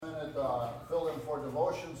for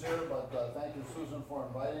devotions here, but thank you, Susan, for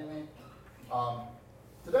inviting me.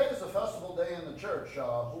 Today is a festival day in the church.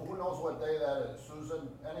 Who knows what day that is? Susan?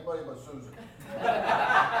 Anybody but Susan?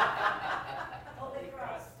 Holy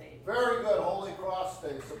Cross Day. Very good. Holy Cross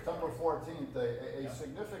Day, September 14th, a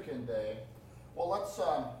significant day. Well, let's,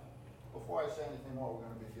 before I say anything more, we're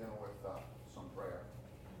going to begin with some prayer.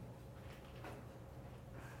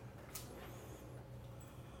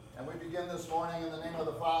 And we begin this morning in the name of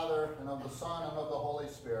the Father, and of the Son, and of the Holy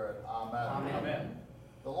Spirit. Amen. Amen.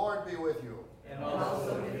 The Lord be with you. And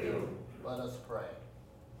also with you. Let us pray.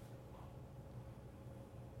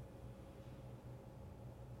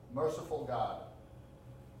 Merciful God,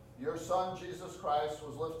 your Son, Jesus Christ,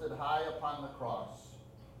 was lifted high upon the cross,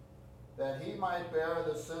 that he might bear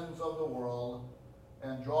the sins of the world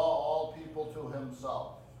and draw all people to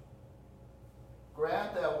himself.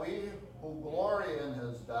 Grant that we who glory in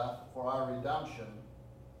his death for our redemption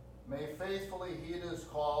may faithfully heed his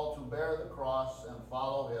call to bear the cross and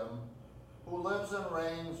follow him, who lives and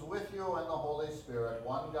reigns with you and the Holy Spirit,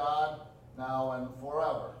 one God, now and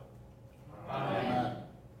forever. Amen.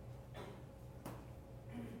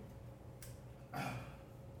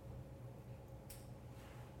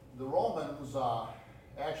 The Romans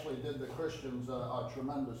actually did the Christians a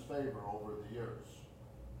tremendous favor over the years.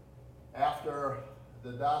 After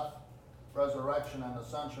the death, resurrection, and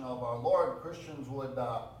ascension of our Lord, Christians would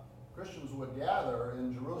gather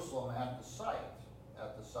in Jerusalem at the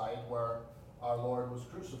site where our Lord was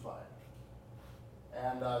crucified.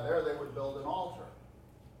 And there they would build an altar.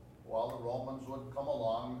 Well, the Romans would come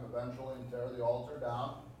along eventually and tear the altar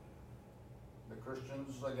down. The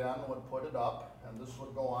Christians again would put it up, and this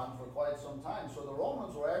would go on for quite some time. So the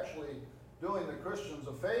Romans were actually doing the Christians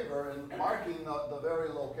a favor in marking the very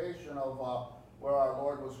location of where our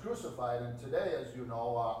Lord was crucified. And today, as you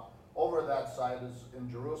know, over that site is in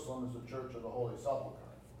Jerusalem is the Church of the Holy Sepulchre.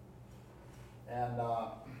 And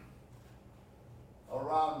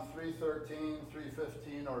around 313,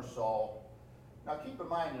 315 or so. Now keep in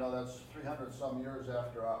mind, that's 300 some years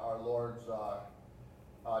after our Lord's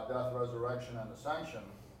death, resurrection, and ascension.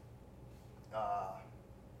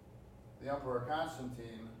 The Emperor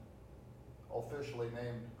Constantine officially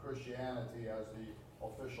named Christianity as the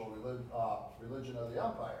official religion of the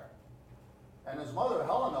empire. And his mother,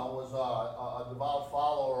 Helena, was a devout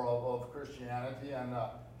follower of Christianity, and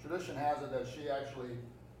tradition has it that she actually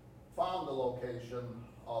found the location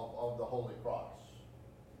of the Holy Cross.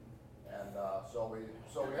 And so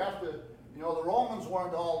we have to, the Romans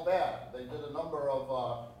weren't all bad. They did a number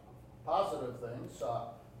of positive things.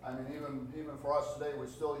 Even for us today, we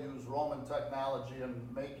still use Roman technology in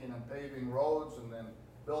making and paving roads and then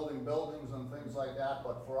building buildings and things like that.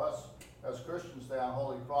 But for us, as Christians today on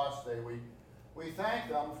Holy Cross Day, we thank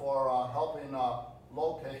them for helping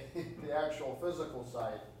locate the actual physical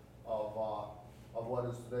site of what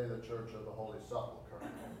is today the Church of the Holy Sepulchre.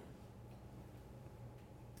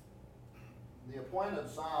 The appointed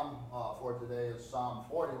psalm for today is Psalm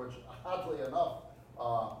 40, which oddly enough,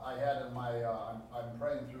 I had in my, I'm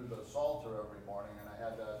praying through the Psalter every morning, and I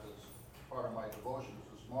had that as part of my devotions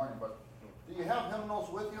this morning. But do you have hymnals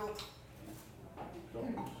with you?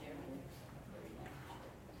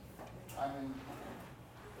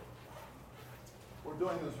 We're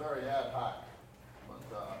doing this very ad hoc, but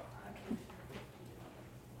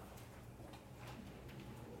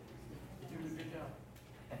You did a good job.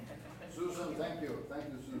 Susan, thank you,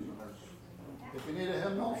 Susan. If you need a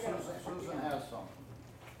hymnal, Susan has some.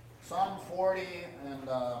 Psalm 40 and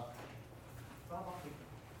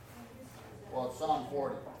it's Psalm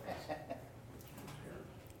 40.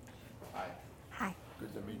 Hi. Hi.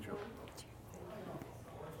 Good to meet you.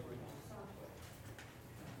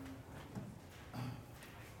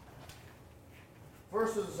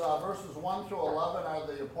 Verses 1 through 11 are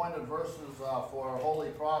the appointed verses for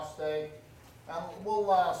Holy Cross Day. And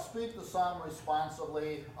we'll speak the psalm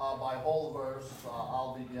responsively by whole verse.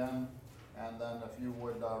 I'll begin, and then if you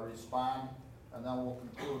would respond, and then we'll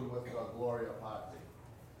conclude with Gloria Patri.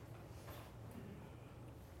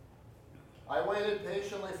 I waited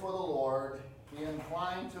patiently for the Lord. He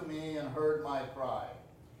inclined to me and heard my cry.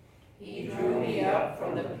 He drew me up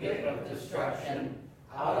from the pit of destruction,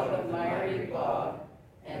 out of the miry bog,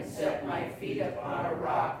 and set my feet upon a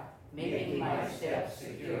rock, making my steps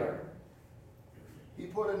secure. He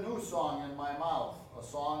put a new song in my mouth, a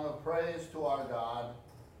song of praise to our God.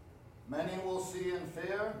 Many will see and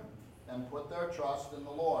fear and put their trust in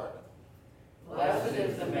the Lord. Blessed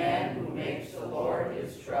is the man who makes the Lord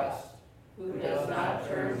his trust, who does not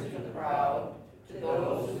turn to the proud, to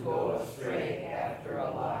those who go astray after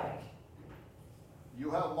a lie.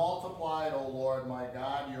 You have multiplied, O Lord my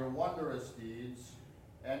God, your wondrous deeds,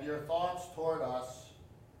 and your thoughts toward us.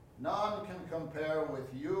 None can compare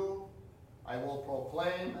with you. I will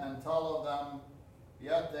proclaim and tell of them,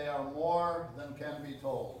 yet they are more than can be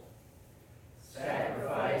told.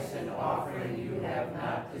 Sacrifice and offering you have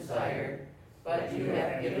not desired, but you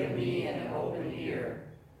have given me an open ear.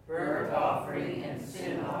 Burnt offering and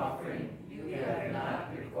sin offering you have not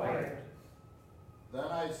required. Then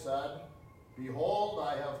I said, Behold,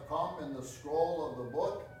 I have come in the scroll of the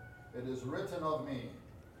book. It is written of me.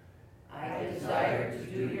 I desire to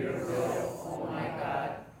do your will, O my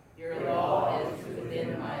God. Your law is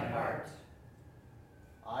within my heart.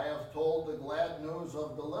 I have told the glad news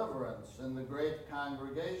of deliverance in the great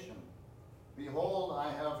congregation. Behold,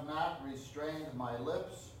 I have not restrained my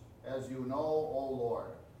lips, as you know, O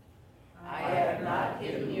Lord. I have not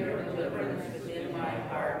hidden your deliverance within my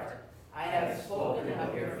heart. I have spoken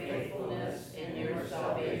of your faithfulness and your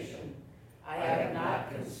salvation. I have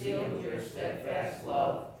not concealed your steadfast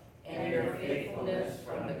love and your faithfulness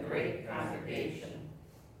from the great congregation.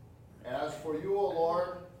 As for you, O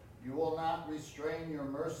Lord, you will not restrain your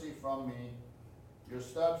mercy from me. Your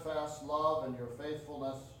steadfast love and your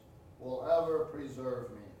faithfulness will ever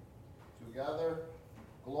preserve me. Together,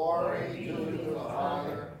 glory be to the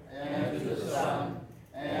Father, and to the Son,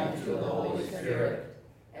 and to the Holy Spirit,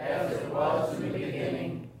 as it was in the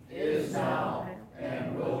beginning, is now,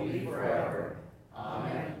 and will be forever.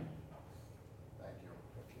 Amen.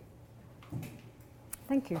 Thank you.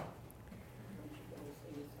 Thank you.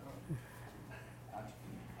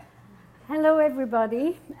 Hello,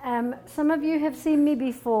 everybody. Some of you have seen me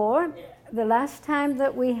before. The last time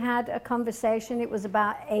that we had a conversation, it was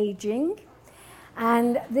about aging.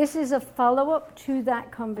 And this is a follow-up to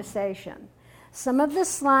that conversation. Some of the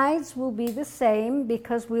slides will be the same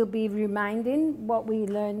because we'll be reminding what we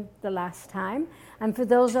learned the last time. And for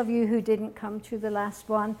those of you who didn't come to the last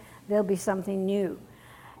one, there'll be something new.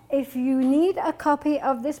 If you need a copy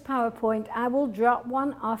of this PowerPoint, I will drop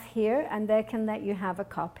one off here and they can let you have a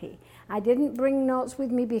copy. I didn't bring notes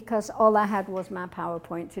with me because all I had was my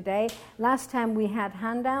PowerPoint today. Last time we had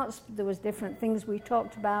handouts. There was different things we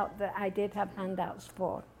talked about that I did have handouts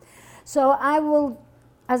for. So I will,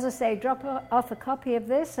 as I say, drop off a copy of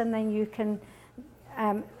this and then you can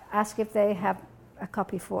ask if they have a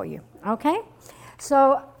copy for you. Okay?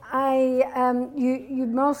 So you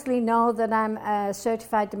mostly know that I'm a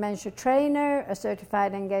certified dementia trainer, a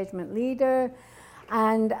certified engagement leader,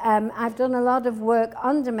 and I've done a lot of work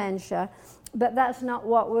on dementia, but that's not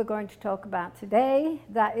what we're going to talk about today.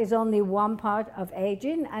 That is only one part of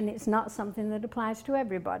aging, and it's not something that applies to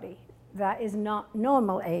everybody. That is not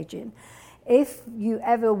normal aging. If you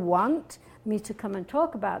ever want me to come and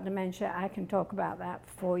talk about dementia, I can talk about that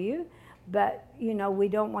for you. But, you know, we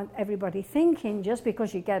don't want everybody thinking just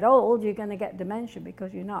because you get old, you're going to get dementia,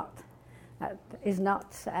 because you're not. That is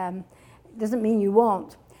not, doesn't mean you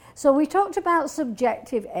won't. So we talked about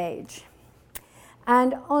subjective age.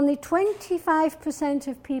 And only 25%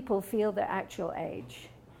 of people feel their actual age.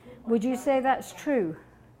 Would you say that's true?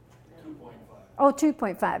 2.5. Oh,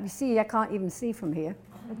 2.5. You see, I can't even see from here.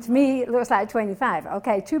 To me, it looks like 25.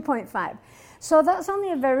 Okay, 2.5. So that's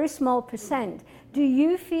only a very small percent. Do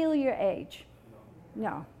you feel your age?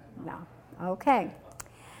 No. Okay.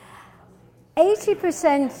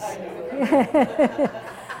 80%.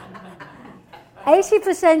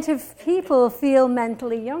 80% of people feel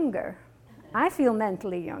mentally younger. I feel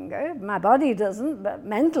mentally younger. My body doesn't, but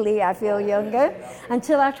mentally I feel younger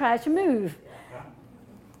until I try to move.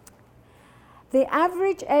 The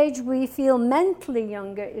average age we feel mentally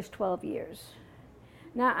younger is 12 years.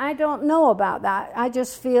 Now, I don't know about that. I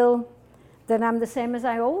just feel that I'm the same as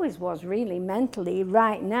I always was, really, mentally,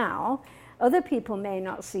 right now. Other people may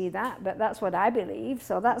not see that, but that's what I believe,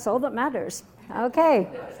 so that's all that matters. Okay.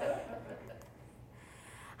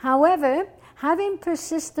 However, having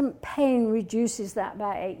persistent pain reduces that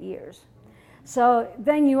by 8 years. So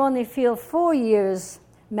then you only feel 4 years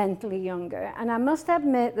mentally younger. And I must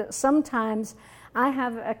admit that sometimes I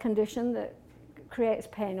have a condition that creates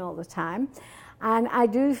pain all the time. And I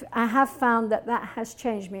have found that has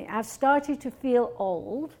changed me. I've started to feel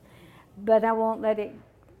old, but I won't let it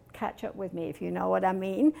catch up with me, if you know what I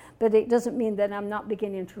mean. But it doesn't mean that I'm not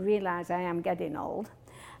beginning to realize I am getting old.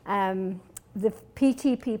 The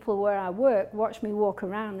PT people where I work watch me walk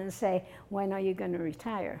around and say, when are you going to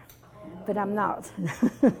retire? But I'm not.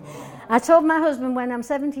 I told my husband when I'm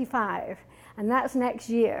 75, and that's next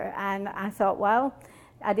year. And I thought, well,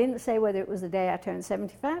 I didn't say whether it was the day I turned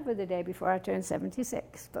 75 or the day before I turned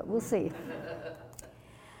 76, but we'll see.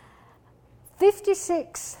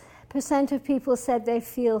 56% of people said they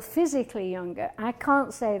feel physically younger. I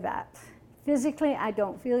can't say that. Physically, I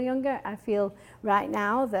don't feel younger. I feel right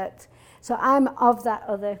now that, so I'm of that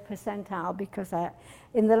other percentile because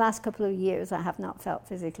in the last couple of years, I have not felt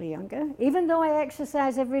physically younger. Even though I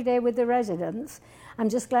exercise every day with the residents, I'm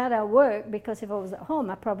just glad I work because if I was at home,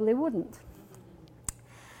 I probably wouldn't.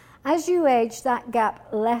 As you age, that gap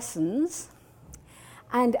lessens,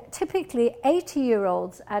 and typically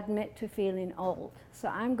 80-year-olds admit to feeling old. So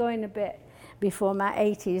I'm going a bit before my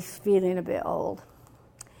 80s feeling a bit old.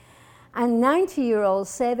 And 90-year-olds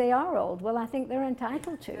say they are old. Well, I think they're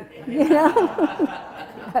entitled to, you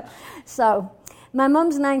know. So my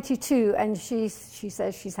mum's 92, and she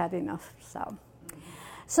says she's had enough.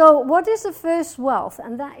 So what is the first wealth?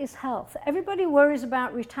 And that is health. Everybody worries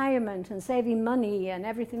about retirement and saving money and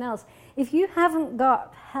everything else. If you haven't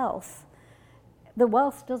got health, the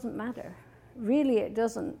wealth doesn't matter. Really, it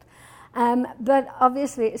doesn't. But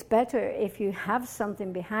obviously, it's better if you have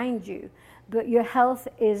something behind you. But your health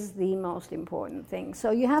is the most important thing.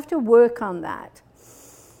 So you have to work on that.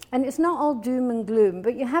 And it's not all doom and gloom,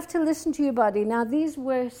 but you have to listen to your body. Now, these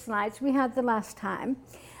were slides we had the last time.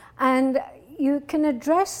 And you can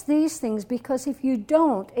address these things because if you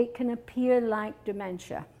don't, it can appear like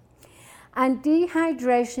dementia. And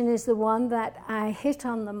dehydration is the one that I hit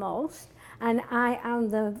on the most. And I am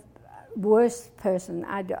the worst person.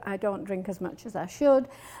 I don't drink as much as I should.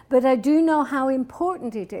 But I do know how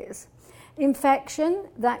important it is. Infection,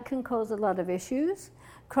 that can cause a lot of issues.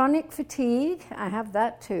 Chronic fatigue, I have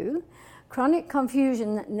that too. Chronic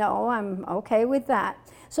confusion, no, I'm okay with that.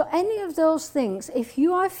 So any of those things, if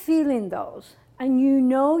you are feeling those, and you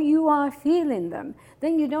know you are feeling them,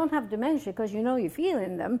 then you don't have dementia because you know you're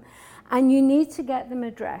feeling them, and you need to get them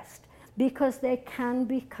addressed because they can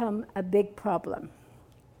become a big problem.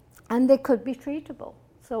 And they could be treatable.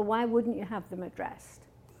 So why wouldn't you have them addressed?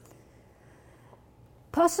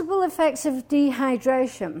 Possible effects of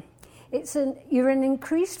dehydration. You're an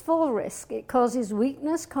increased fall risk. It causes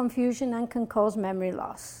weakness, confusion, and can cause memory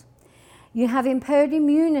loss. You have impaired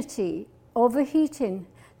immunity, overheating,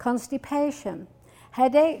 constipation,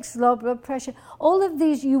 headaches, low blood pressure. All of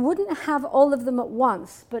these, you wouldn't have all of them at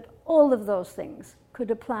once, but all of those things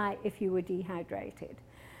could apply if you were dehydrated.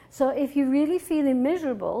 So if you're really feeling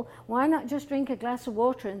miserable, why not just drink a glass of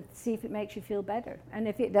water and see if it makes you feel better? And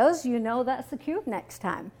if it does, you know that's the cure next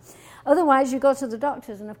time. Otherwise, you go to the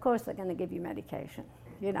doctors, and of course, they're going to give you medication,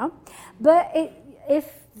 you know. But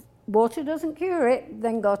if water doesn't cure it,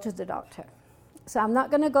 then go to the doctor. So I'm not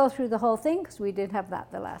going to go through the whole thing, because we did have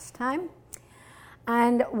that the last time.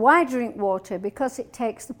 And why drink water? Because it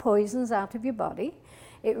takes the poisons out of your body.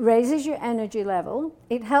 It raises your energy level.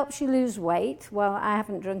 It helps you lose weight. Well, I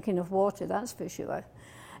haven't drunk enough water, that's for sure.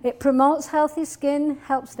 It promotes healthy skin,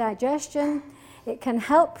 helps digestion. It can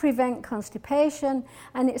help prevent constipation,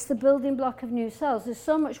 and it's the building block of new cells. There's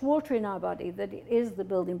so much water in our body that it is the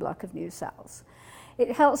building block of new cells.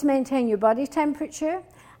 It helps maintain your body temperature,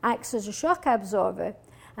 acts as a shock absorber,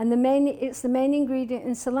 and it's the main ingredient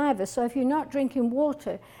in saliva. So if you're not drinking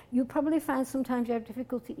water, you probably find sometimes you have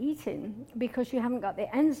difficulty eating because you haven't got the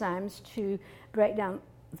enzymes to break down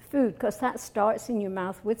the food, because that starts in your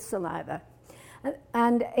mouth with saliva.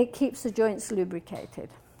 And it keeps the joints lubricated.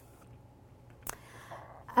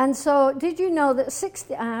 And so did you know that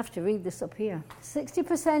I have to read this up here,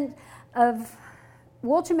 60% of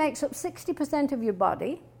water makes up 60% of your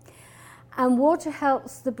body. And water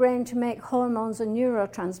helps the brain to make hormones and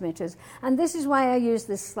neurotransmitters. And this is why I use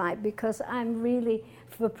this slide, because I'm really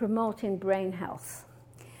for promoting brain health.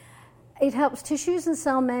 It helps tissues and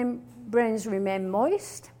cell membranes remain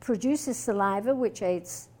moist, produces saliva, which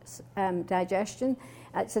aids digestion.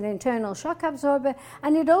 It's an internal shock absorber.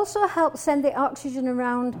 And it also helps send the oxygen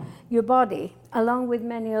around your body, along with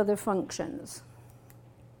many other functions.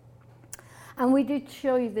 And we did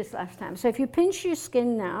show you this last time. So if you pinch your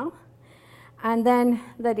skin now, and then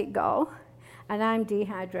let it go, and I'm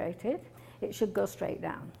dehydrated, it should go straight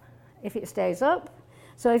down. If it stays up,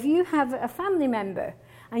 so if you have a family member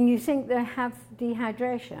and you think they have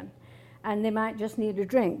dehydration and they might just need a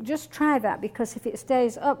drink, just try that, because if it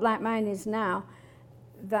stays up like mine is now,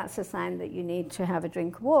 that's a sign that you need to have a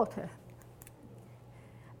drink of water.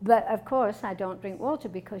 But of course, I don't drink water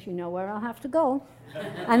because you know where I'll have to go.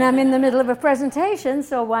 And I'm in the middle of a presentation,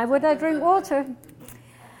 so why would I drink water?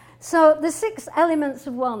 So the 6 elements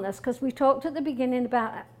of wellness, because we talked at the beginning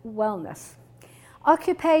about wellness.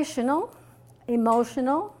 Occupational,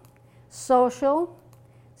 emotional, social,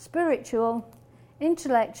 spiritual,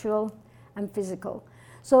 intellectual, and physical.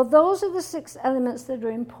 So those are the 6 elements that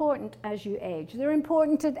are important as you age. They're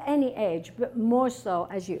important at any age, but more so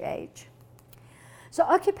as you age. So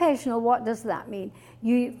occupational, what does that mean?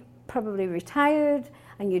 You probably retired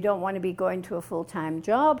and you don't want to be going to a full-time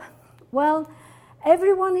job. Well,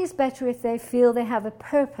 everyone is better if they feel they have a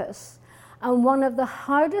purpose. And one of the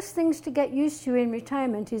hardest things to get used to in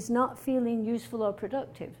retirement is not feeling useful or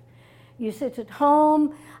productive. You sit at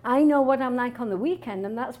home. I know what I'm like on the weekend,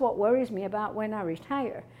 and that's what worries me about when I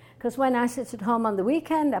retire. Because when I sit at home on the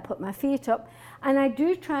weekend, I put my feet up, and I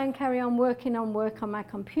do try and carry on working on work on my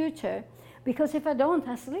computer, because if I don't,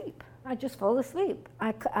 I sleep. I just fall asleep.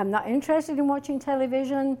 I'm not interested in watching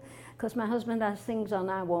television, because my husband has things on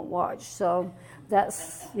I won't watch. So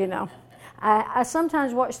that's, you know. I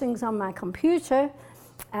sometimes watch things on my computer,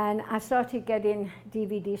 and I started getting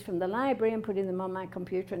DVDs from the library and putting them on my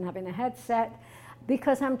computer and having a headset,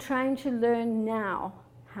 because I'm trying to learn now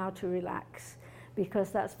how to relax, because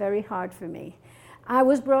that's very hard for me. I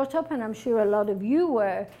was brought up, and I'm sure a lot of you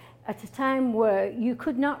were, at a time where you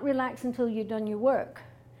could not relax until you'd done your work,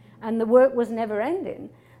 and the work was never ending,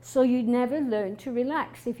 so you'd never learn to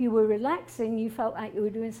relax. If you were relaxing, you felt like you were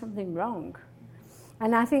doing something wrong.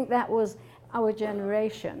 And I think that was our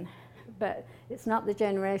generation, but it's not the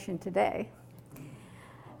generation today.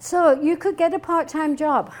 So you could get a part-time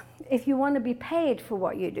job if you want to be paid for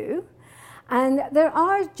what you do. And there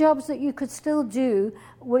are jobs that you could still do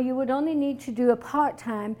where you would only need to do a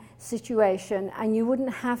part-time situation, and you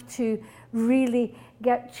wouldn't have to really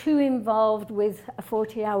get too involved with a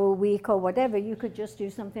 40-hour week or whatever. You could just do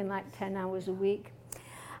something like 10 hours a week.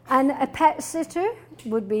 And a pet sitter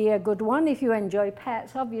would be a good one if you enjoy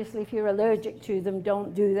pets. Obviously, if you're allergic to them,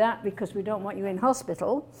 don't do that, because we don't want you in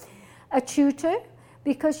hospital. A tutor,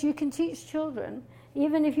 because you can teach children.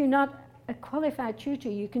 Even if you're not a qualified tutor,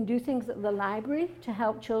 you can do things at the library to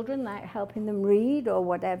help children, like helping them read or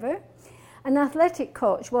whatever. An athletic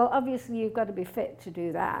coach, well, obviously you've got to be fit to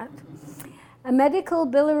do that. A medical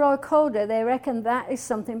biller or coder, they reckon that is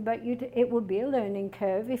something, but it would be a learning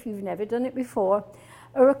curve if you've never done it before.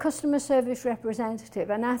 Or a customer service representative.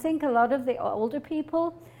 And I think a lot of the older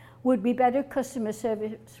people would be better customer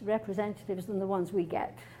service representatives than the ones we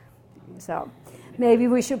get. So maybe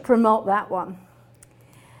we should promote that one.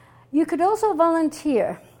 You could also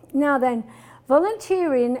volunteer. Now then,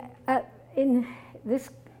 volunteering in this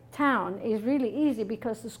town is really easy,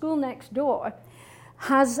 because the school next door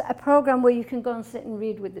has a program where you can go and sit and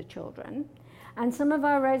read with the children. And some of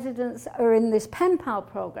our residents are in this pen pal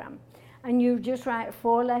program. And you just write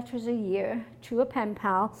 4 letters a year to a pen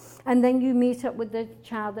pal, and then you meet up with the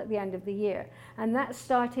child at the end of the year. And that's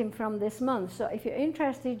starting from this month. So if you're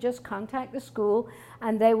interested, just contact the school,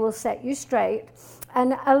 and they will set you straight.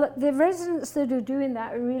 And the residents that are doing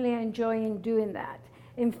that are really enjoying doing that.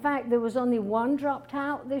 In fact, there was only one dropped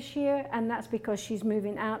out this year, and that's because she's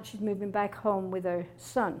moving out. She's moving back home with her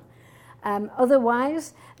son.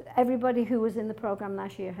 Otherwise, everybody who was in the program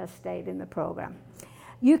last year has stayed in the program.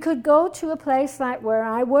 You could go to a place like where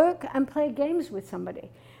I work and play games with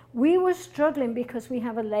somebody. We were struggling because we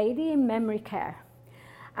have a lady in memory care,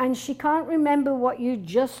 and she can't remember what you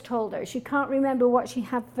just told her. She can't remember what she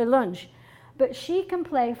had for lunch, but she can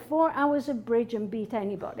play 4 hours of bridge and beat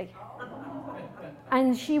anybody.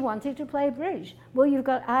 And she wanted to play bridge. Well,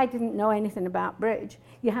 I didn't know anything about bridge.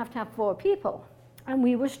 You have to have 4 people, and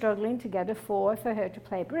we were struggling to get a 4 for her to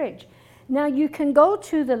play bridge. Now, you can go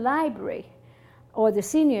to the library or the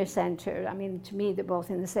senior center, I mean, to me, they're both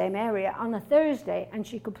in the same area, on a Thursday, and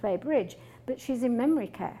she could play bridge, but she's in memory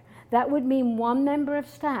care. That would mean 1 member of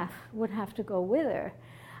staff would have to go with her.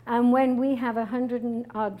 And when we have 100 and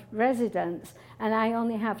odd residents, and I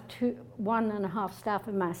only have 1.5 staff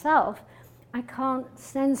of myself, I can't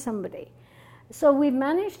send somebody. So we've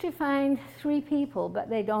managed to find 3 people, but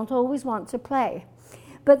they don't always want to play.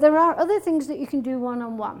 But there are other things that you can do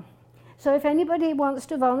one-on-one. So if anybody wants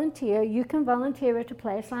to volunteer, you can volunteer at a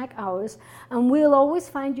place like ours, and we'll always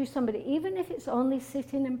find you somebody, even if it's only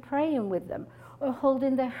sitting and praying with them, or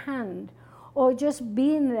holding their hand, or just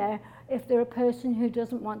being there if they're a person who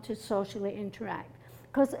doesn't want to socially interact.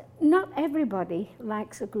 Because not everybody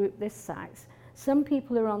likes a group this size. Some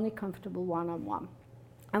people are only comfortable one-on-one.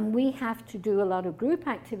 And we have to do a lot of group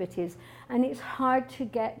activities, and it's hard to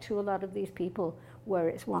get to a lot of these people where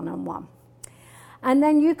it's one-on-one. And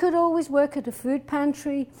then you could always work at a food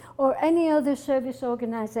pantry or any other service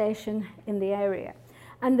organization in the area.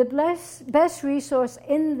 And the best resource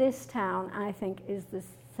in this town, I think, is the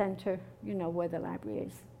center, where the library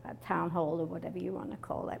is, a town hall or whatever you want to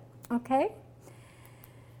call it. Okay?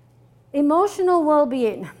 Emotional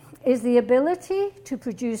well-being is the ability to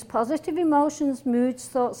produce positive emotions, moods,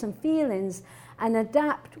 thoughts, and feelings, and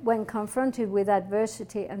adapt when confronted with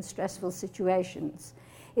adversity and stressful situations.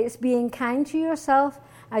 It's being kind to yourself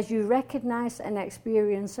as you recognize and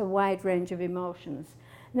experience a wide range of emotions.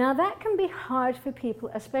 Now, that can be hard for people,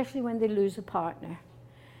 especially when they lose a partner.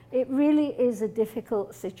 It really is a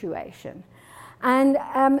difficult situation. And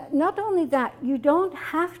not only that, you don't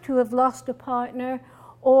have to have lost a partner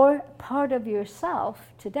or part of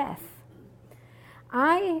yourself to death.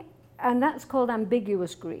 And that's called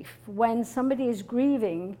ambiguous grief, when somebody is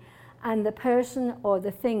grieving and the person or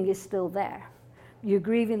the thing is still there. You're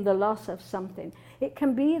grieving the loss of something. It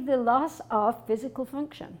can be the loss of physical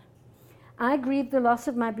function. I grieve the loss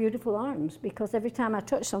of my beautiful arms because every time I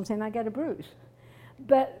touch something, I get a bruise.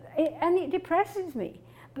 And it depresses me.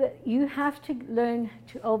 But you have to learn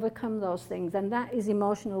to overcome those things, and that is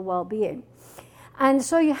emotional well-being. And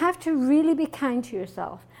so you have to really be kind to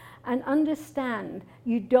yourself and understand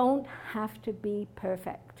you don't have to be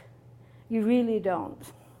perfect. You really don't.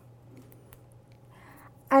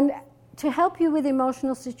 And to help you with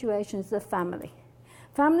emotional situations, the family.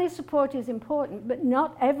 Family support is important, but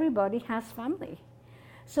not everybody has family.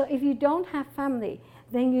 So if you don't have family,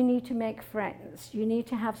 then you need to make friends. You need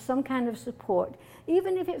to have some kind of support,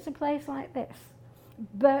 even if it's a place like this.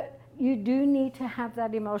 But you do need to have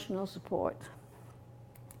that emotional support.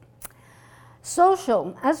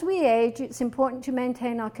 Social. As we age, it's important to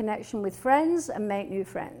maintain our connection with friends and make new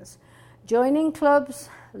friends. Joining clubs,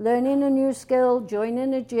 learning a new skill,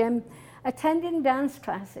 joining a gym, attending dance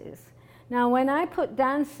classes. Now, when I put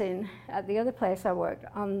dancing at the other place I worked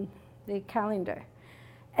on the calendar,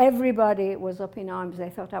 everybody was up in arms. They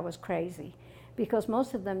thought I was crazy because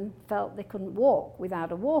most of them felt they couldn't walk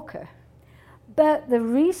without a walker. But the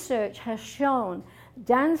research has shown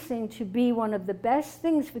dancing to be one of the best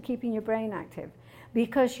things for keeping your brain active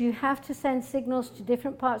because you have to send signals to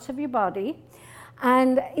different parts of your body.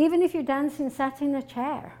 And even if you're dancing sat in a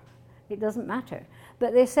chair, it doesn't matter.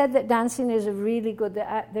 But they said that dancing is a really good,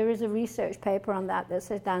 there is a research paper on that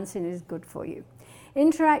says dancing is good for you.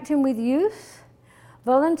 Interacting with youth,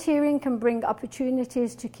 volunteering can bring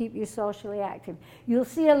opportunities to keep you socially active. You'll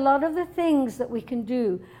see a lot of the things that we can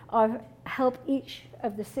do are help each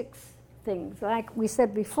of the 6 things. Like we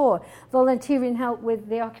said before, volunteering help with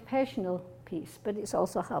the occupational piece, but it's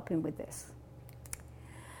also helping with this.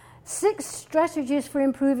 6 strategies for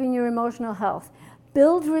improving your emotional health.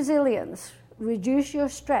 Build resilience. Reduce your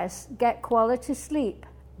stress, get quality sleep,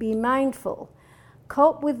 be mindful,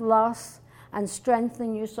 cope with loss, and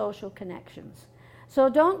strengthen your social connections. So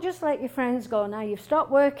don't just let your friends go. Now you've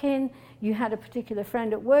stopped working, you had a particular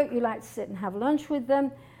friend at work, you like to sit and have lunch with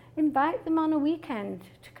them. Invite them on a weekend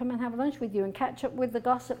to come and have lunch with you and catch up with the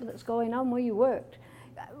gossip that's going on where you worked.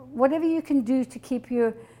 Whatever you can do to keep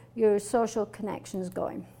your social connections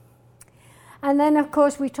going. And then, of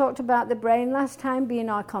course, we talked about the brain last time being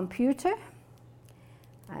our computer.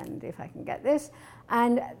 And if I can get this,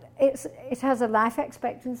 and it has a life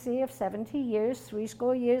expectancy of 70 years,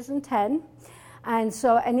 70 years and 10. And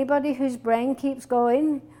so anybody whose brain keeps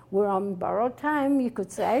going, we're on borrowed time, you could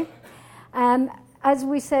say. As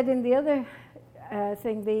we said in the other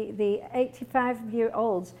thing, the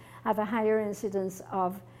 85-year-olds have a higher incidence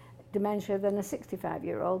of dementia than a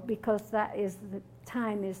 65-year-old because that is the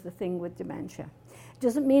time is the thing with dementia.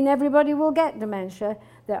 Doesn't mean everybody will get dementia.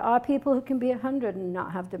 There are people who can be 100 and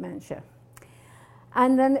not have dementia.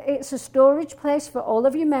 And then it's a storage place for all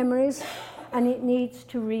of your memories, and it needs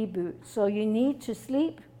to reboot. So you need to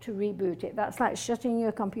sleep to reboot it. That's like shutting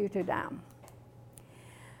your computer down.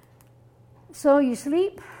 So you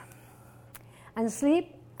sleep, and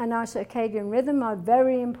our circadian rhythm are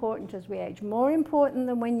very important as we age. More important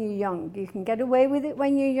than when you're young. You can get away with it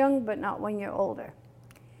when you're young, but not when you're older.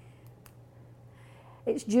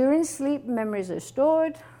 It's during sleep memories are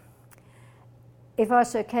stored. If our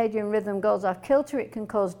circadian rhythm goes off kilter, it can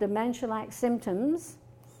cause dementia-like symptoms.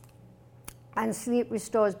 And sleep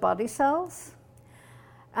restores body cells.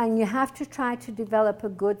 And you have to try to develop a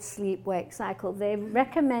good sleep-wake cycle. They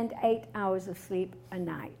recommend 8 hours of sleep a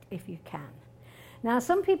night, if you can. Now,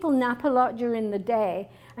 some people nap a lot during the day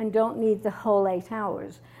and don't need the whole 8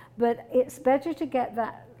 hours. But it's better to get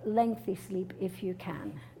that lengthy sleep if you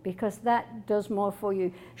can, because that does more for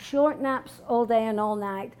you. Short naps all day and all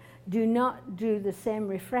night do not do the same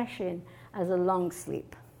refreshing as a long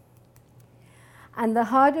sleep. And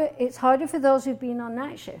it's harder for those who've been on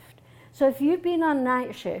night shift. So if you've been on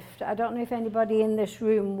night shift, I don't know if anybody in this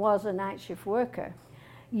room was a night shift worker,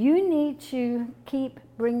 you need to keep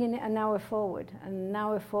bringing it an hour forward, and an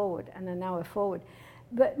hour forward, and an hour forward.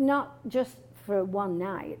 But not just for one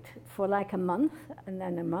night, for like a month, and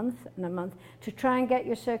then a month, and a month, to try and get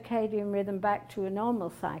your circadian rhythm back to a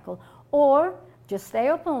normal cycle. Or just stay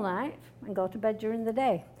up all night and go to bed during the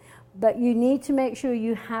day. but you need to make sure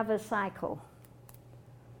you have a cycle.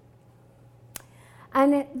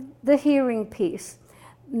 And the hearing piece.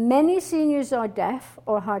 Many seniors are deaf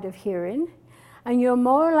or hard of hearing, and you're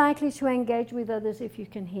more likely to engage with others if you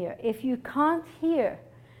can hear. If you can't hear,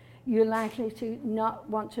 you're likely to not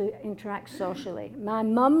want to interact socially. My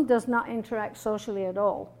mum does not interact socially at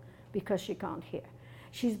all because she can't hear.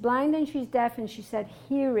 She's blind and she's deaf, and she said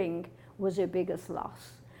hearing was her biggest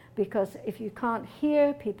loss. Because if you can't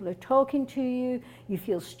hear, people are talking to you, you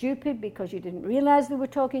feel stupid because you didn't realize they were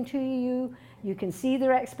talking to you, you can see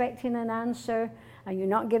they're expecting an answer, and you're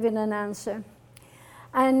not giving an answer.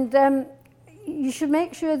 And you should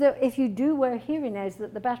make sure that if you do wear hearing aids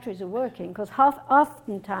that the batteries are working, because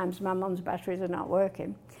oftentimes my mum's batteries are not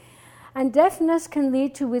working. And deafness can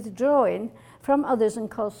lead to withdrawing from others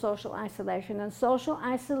and cause social isolation, and social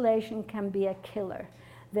isolation can be a killer.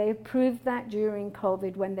 They proved that during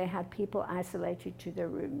COVID when they had people isolated to their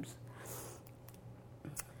rooms.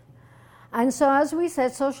 And so, as we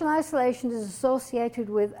said, social isolation is associated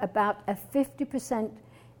with about a 50%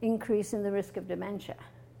 increase in the risk of dementia.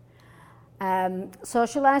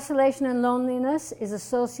 Social isolation and loneliness is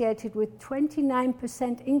associated with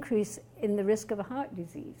 29% increase in the risk of a heart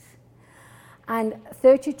disease, and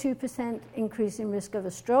 32% increase in risk of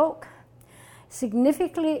a stroke.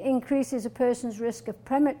 Significantly increases a person's risk of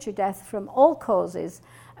premature death from all causes,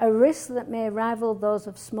 a risk that may rival those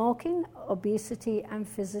of smoking, obesity, and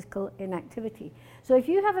physical inactivity. So if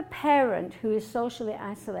you have a parent who is socially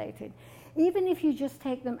isolated, even if you just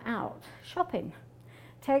take them out shopping,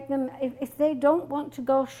 take them, if they don't want to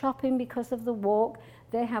go shopping because of the walk,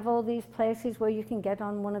 they have all these places where you can get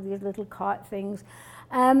on one of these little cart things.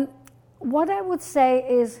 What I would say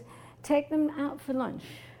is take them out for lunch.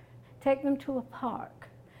 Take them to a park.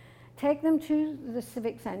 Take them to the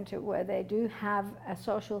Civic Centre where they do have a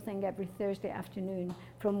social thing every Thursday afternoon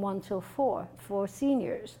from 1 till 4 for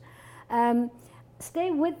seniors. Stay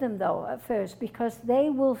with them though at first, because they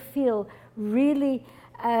will feel really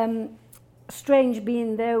strange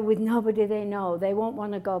being there with nobody they know. They won't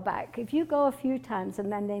want to go back. If you go a few times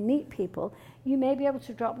and then they meet people, you may be able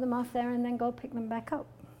to drop them off there and then go pick them back up.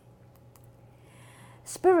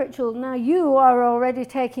 Spiritual, now you are already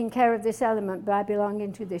taking care of this element by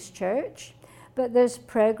belonging to this church, but there's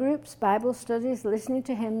prayer groups, Bible studies, listening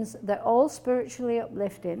to hymns, they're all spiritually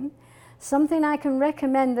uplifting. Something I can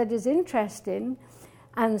recommend that is interesting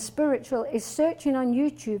and spiritual is searching on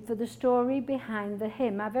YouTube for the story behind the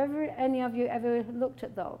hymn. Have any of you ever looked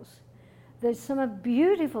at those? There's some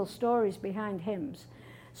beautiful stories behind hymns.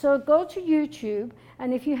 So go to YouTube,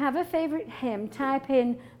 and if you have a favorite hymn, type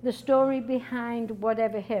in the story behind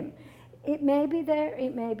whatever hymn. It may be there,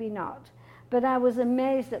 it may be not. But I was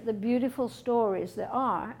amazed at the beautiful stories there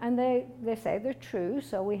are, and they say they're true,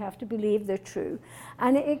 so we have to believe they're true.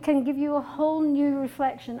 And it can give you a whole new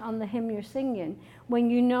reflection on the hymn you're singing when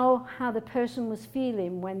you know how the person was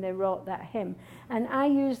feeling when they wrote that hymn. And I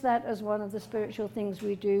use that as one of the spiritual things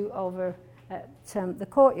we do over at the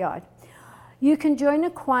courtyard. You can join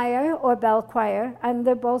a choir or bell choir, and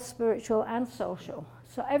they're both spiritual and social.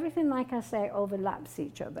 So everything, like I say, overlaps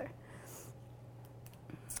each other.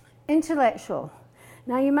 Intellectual.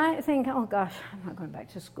 Now you might think, oh gosh, I'm not going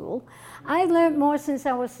back to school. I learned more since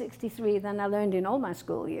I was 63 than I learned in all my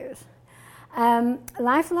school years.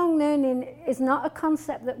 Lifelong learning is not a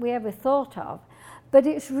concept that we ever thought of, but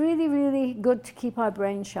it's really, really good to keep our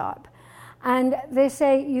brain sharp. And they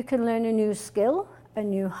say you can learn a new skill, a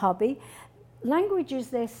new hobby. Languages,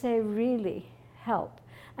 they say, really help.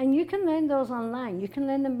 And you can learn those online. You can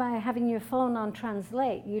learn them by having your phone on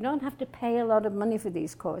Translate. You don't have to pay a lot of money for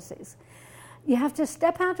these courses. You have to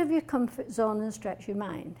step out of your comfort zone and stretch your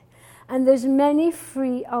mind. And there's many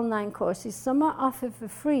free online courses. Some are offered for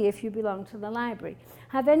free if you belong to the library.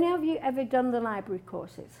 Have any of you ever done the library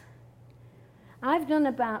courses? I've done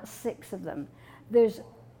about 6 of them. There's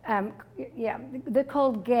they're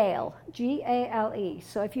called Gale, G-A-L-E.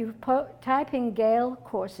 So if you type in Gale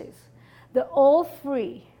courses, they're all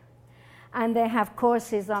free. And they have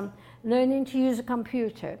courses on learning to use a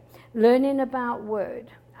computer, learning about Word.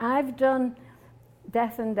 I've done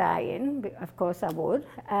death and dying, of course I would.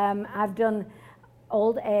 I've done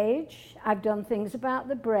old age. I've done things about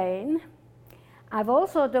the brain. I've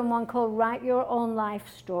also done one called Write Your Own Life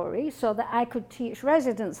Story, so that I could teach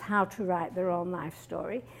residents how to write their own life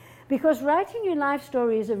story. Because writing your life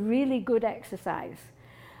story is a really good exercise,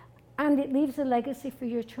 and it leaves a legacy for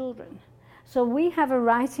your children. So we have a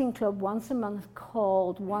writing club once a month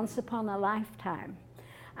called Once Upon a Lifetime.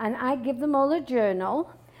 And I give them all a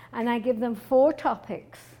journal, and I give them 4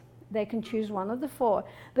 topics. They can choose one of the 4.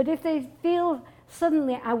 But if they feel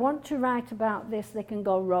suddenly I want to write about this, they can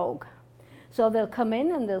go rogue. So they'll come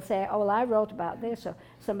in and they'll say, oh, well, I wrote about this. Or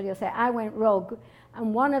somebody will say, I went rogue.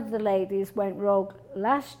 And one of the ladies went rogue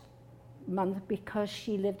last month because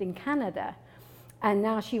she lived in Canada. And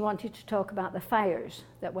now she wanted to talk about the fires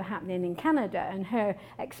that were happening in Canada and her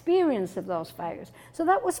experience of those fires. So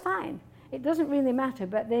that was fine. It doesn't really matter,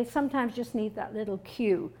 but they sometimes just need that little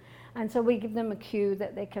cue. And so we give them a cue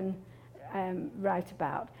that they can write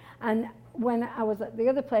about. And when I was at the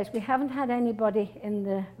other place, we haven't had anybody in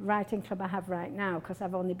the writing club I have right now, because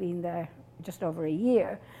I've only been there just over a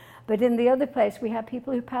year. But in the other place, we had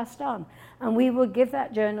people who passed on. And we would give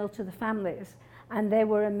that journal to the families. And they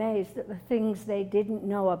were amazed at the things they didn't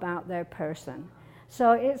know about their person.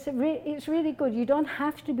 So it's really good. You don't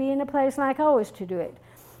have to be in a place like ours to do it.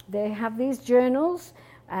 They have these journals,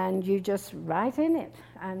 and you just write in it.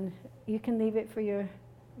 And you can leave it for your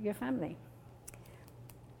family.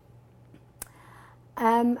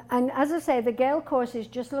 And as I say, the Gale courses,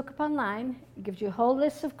 just look up online. It gives you a whole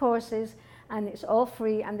list of courses, and it's all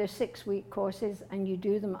free, and they're 6-week courses, and you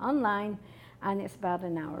do them online, and it's about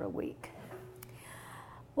an hour a week.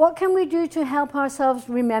 What can we do to help ourselves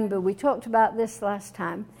remember? We talked about this last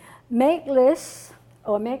time. Make lists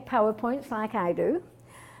or make PowerPoints like I do.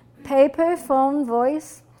 Paper, phone,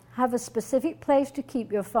 voice. Have a specific place to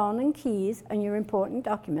keep your phone and keys and your important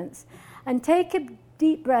documents. And take a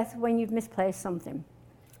deep breath when you've misplaced something.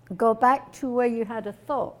 Go back to where you had a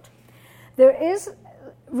thought. There is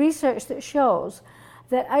research that shows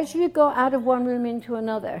that as you go out of one room into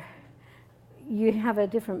another, you have a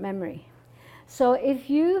different memory. So if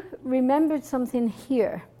you remembered something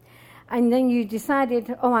here, and then you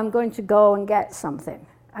decided, oh, I'm going to go and get something,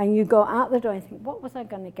 and you go out the door and think, what was I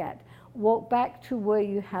going to get? Walk back to where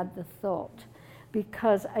you had the thought,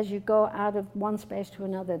 because as you go out of one space to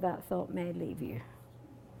another, that thought may leave you.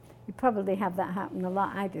 You probably have that happen a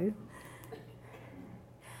lot. I do.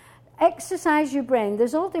 Exercise your brain.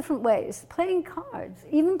 There's all different ways. Playing cards,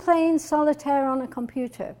 even playing solitaire on a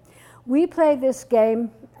computer. We play this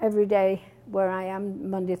game every day where I am,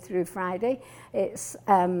 Monday through Friday. It's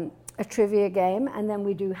a trivia game, and then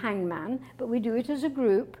we do hangman, but we do it as a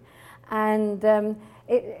group, and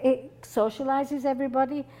it socializes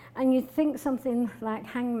everybody. And you think something like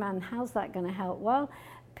hangman, how's that going to help? Well,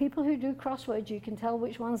 people who do crosswords, you can tell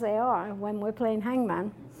which ones they are when we're playing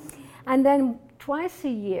hangman. And then twice a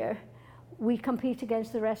year, we compete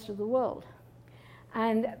against the rest of the world.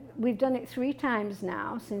 And we've done it 3 times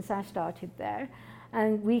now since I started there.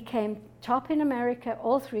 And we came top in America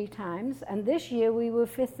all 3 times, and this year we were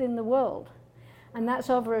 5th in the world. And that's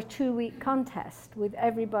over a 2-week contest with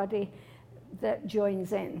everybody that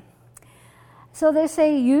joins in. So they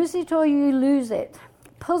say use it or you lose it.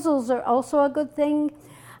 Puzzles are also a good thing.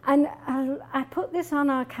 And I put this on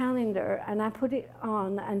our calendar, and I put it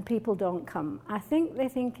on, and people don't come. I think they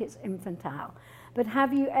think it's infantile. But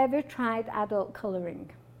have you ever tried adult coloring?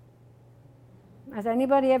 Has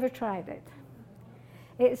anybody ever tried it?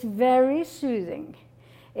 It's very soothing.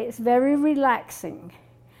 It's very relaxing.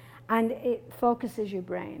 And it focuses your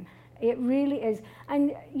brain. It really is.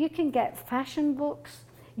 And you can get fashion books.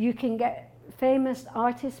 You can get famous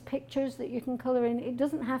artist pictures that you can color in. It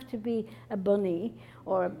doesn't have to be a bunny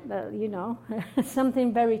or,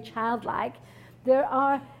 something very childlike. There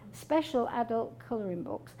are special adult coloring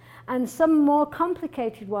books. And some more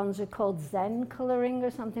complicated ones are called Zen coloring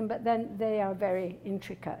or something, but then they are very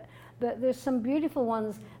intricate. But there's some beautiful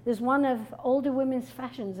ones. There's one of older women's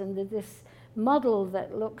fashions, and there's this model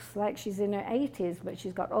that looks like she's in her 80s, but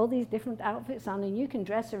she's got all these different outfits on, and you can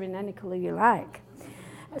dress her in any color you like.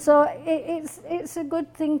 So it's a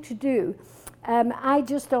good thing to do. I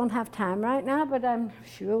just don't have time right now, but I'm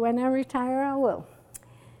sure when I retire I will.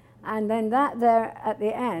 And then that there at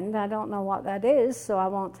the end, I don't know what that is, so I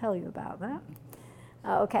won't tell you about that.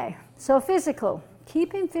 Okay, so physical.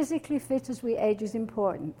 Keeping physically fit as we age is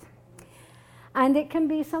important. And it can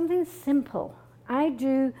be something simple. I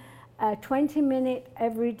do a 20-minute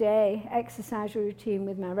everyday exercise routine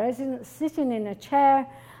with my residents, sitting in a chair.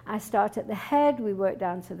 I start at the head, we work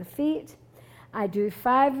down to the feet. I do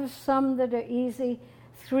 5 of some that are easy,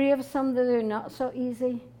 3 of some that are not so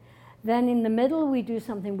easy. Then in the middle, we do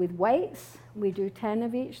something with weights. We do 10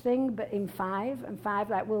 of each thing, but in 5, and 5,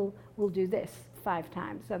 like we'll do this 5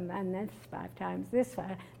 times, and this 5 times, this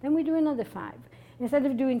 5. Then we do another 5, instead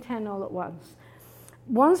of doing 10 all at once.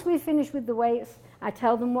 Once we finish with the weights, I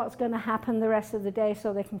tell them what's going to happen the rest of the day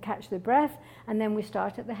so they can catch their breath, and then we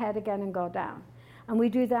start at the head again and go down. And we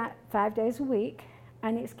do that 5 days a week,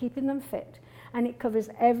 and it's keeping them fit. And it covers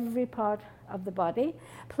every part of the body.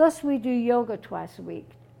 Plus we do yoga twice a week,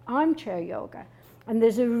 armchair yoga. And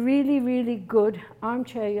there's a really, really good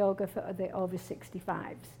armchair yoga for the over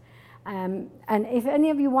 65s. And if any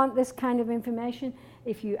of you want this kind of information,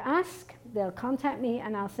 if you ask, they'll contact me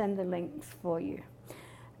and I'll send the links for you.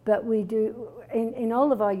 But we do, in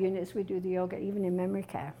all of our units, we do the yoga, even in memory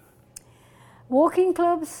care. Walking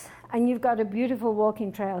clubs, and you've got a beautiful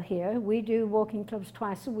walking trail here. We do walking clubs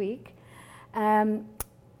twice a week.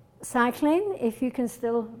 Cycling, if you can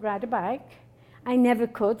still ride a bike. I never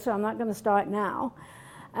could, so I'm not going to start now.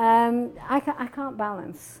 I can't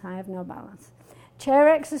balance. I have no balance. Chair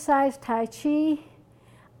exercise, Tai Chi.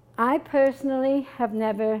 I personally have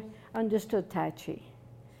never understood Tai Chi.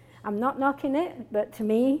 I'm not knocking it, but to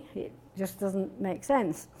me, it just doesn't make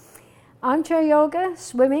sense. Armchair yoga,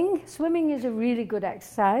 swimming. Swimming is a really good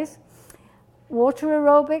exercise. Water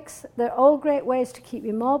aerobics, they're all great ways to keep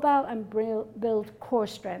you mobile and build core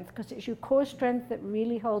strength, because it's your core strength that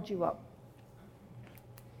really holds you up.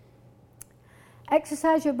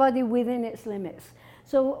 Exercise your body within its limits.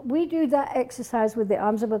 So we do that exercise with the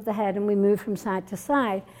arms above the head and we move from side to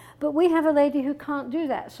side. But we have a lady who can't do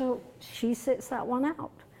that, so she sits that one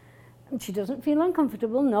out. And she doesn't feel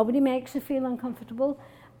uncomfortable. Nobody makes her feel uncomfortable,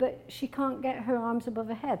 but she can't get her arms above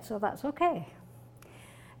her head, so that's okay.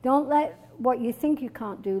 Don't let what you think you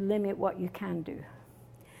can't do limit what you can do.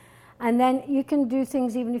 And then you can do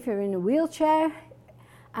things even if you're in a wheelchair,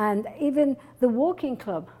 and even the walking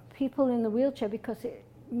club, people in the wheelchair, because it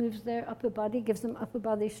moves their upper body, gives them upper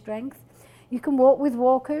body strength. You can walk with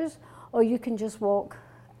walkers, or you can just walk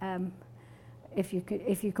if you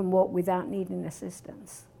can walk without needing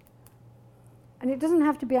assistance. And it doesn't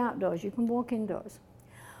have to be outdoors. You can walk indoors.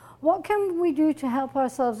 What can we do to help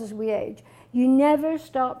ourselves as we age? You never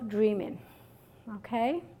stop dreaming,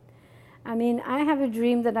 okay? I mean, I have a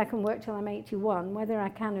dream that I can work till I'm 81. Whether I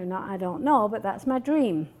can or not, I don't know, but that's my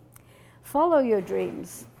dream. Follow your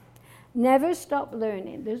dreams. Never stop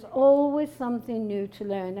learning. There's always something new to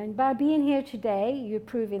learn. And by being here today, you're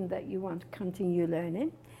proving that you want to continue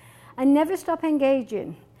learning. And never stop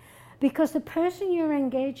engaging. Because the person you're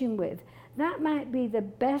engaging with, that might be the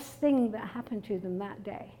best thing that happened to them that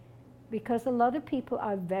day. Because a lot of people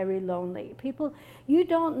are very lonely. People, you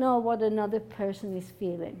don't know what another person is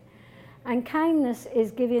feeling. And kindness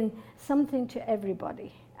is giving something to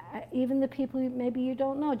everybody. Even the people maybe you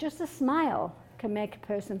don't know. Just a smile can make a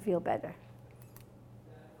person feel better.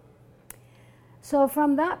 So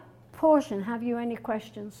from that portion, have you any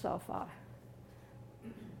questions so far?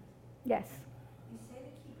 Yes? You say to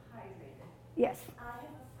keep hydrated. Yes. I have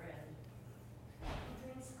a friend who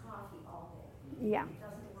drinks coffee all day. Yeah. She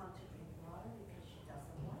doesn't want to drink water because she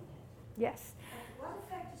doesn't like it. Yes. But what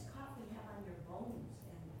effect does coffee have on your bones?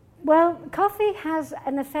 Well, coffee has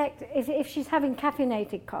an effect if she's having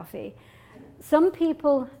caffeinated coffee. Some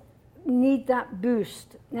people need that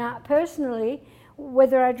boost. Now, personally,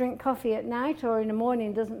 whether I drink coffee at night or in the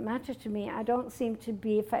morning doesn't matter to me. I don't seem to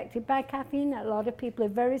be affected by caffeine. A lot of people are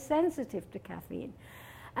very sensitive to caffeine.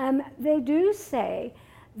 They do say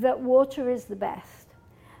that water is the best.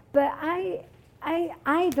 But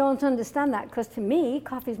I don't understand that, because to me,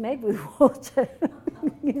 coffee's made with water,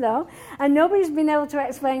 you know. And nobody's been able to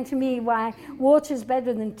explain to me why water's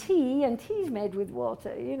better than tea and tea's made with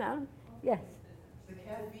water, you know. Yes. The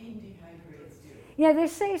caffeine dehydrates you. Yeah, they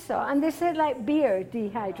say so. And they say like beer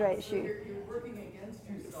dehydrates So you. you're working against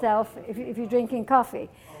yourself. Self if you're drinking coffee.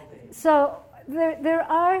 So there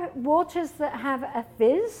are waters that have a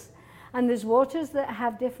fizz, and there's waters that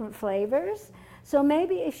have different flavors. So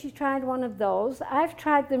maybe if she tried one of those, I've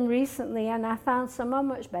tried them recently and I found some are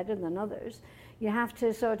much better than others. You have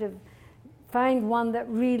to sort of find one that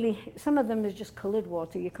really, some of them is just colored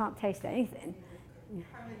water, you can't taste anything.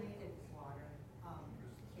 Carbonated water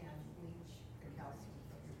can leach the calcium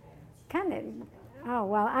from your bones. Can it? Oh,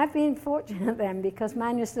 well, I've been fortunate then, because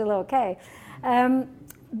mine is still okay.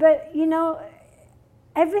 But, you know,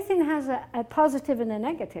 everything has a positive and a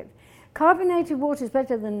negative. Carbonated water is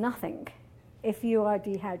better than nothing if you are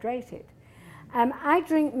dehydrated. I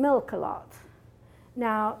drink milk a lot.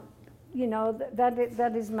 Now, you know,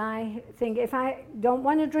 that is my thing. If I don't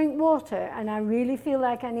want to drink water and I really feel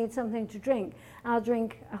like I need something to drink, I'll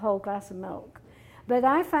drink a whole glass of milk. But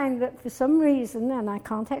I find that for some reason, and I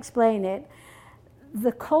can't explain it,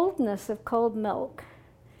 the coldness of cold milk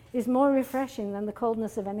is more refreshing than the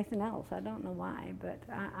coldness of anything else. I don't know why, but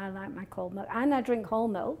I like my cold milk. And I drink whole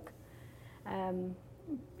milk,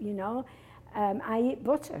 you know. I eat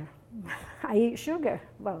butter. I eat sugar.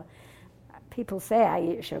 Well, people say I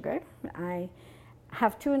eat sugar. I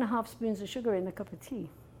have 2.5 spoons of sugar in a cup of tea.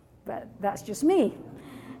 But that's just me,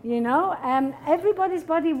 you know. Everybody's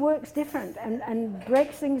body works different and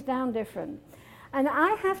breaks things down different. And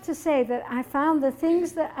I have to say that I found the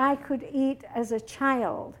things that I could eat as a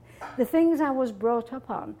child, the things I was brought up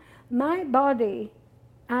on, my body,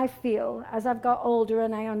 I feel, as I've got older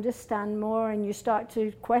and I understand more and you start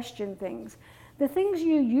to question things, the things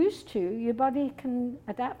you're used to, your body can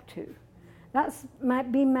adapt to. That's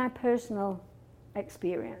been my personal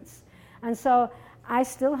experience. And so I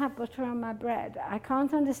still have butter on my bread. I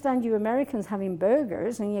can't understand you Americans having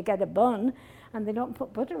burgers and you get a bun and they don't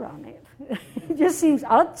put butter on it. It just seems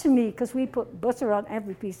odd to me because we put butter on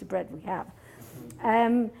every piece of bread we have.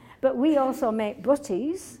 But we also make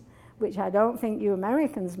butties, which I don't think you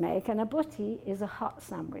Americans make, and a butty is a hot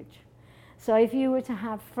sandwich. So if you were to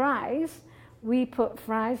have fries, we put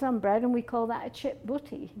fries on bread and we call that a chip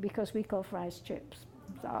butty because we call fries chips.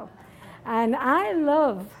 So, and I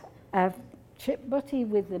love a chip butty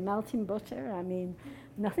with the melting butter. I mean,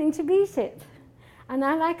 nothing to beat it. And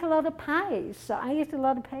I like a lot of pies, so I eat a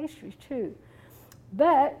lot of pastries too.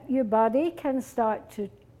 But your body can start to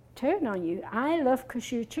turn on you. I love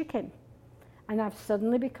cashew chicken, and I've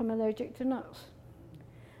suddenly become allergic to nuts.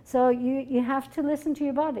 So you have to listen to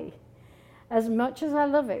your body. As much as I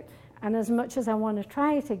love it, and as much as I want to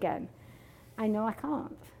try it again, I know I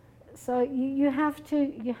can't. So you have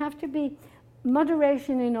to be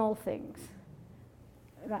moderation in all things.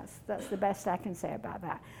 That's the best I can say about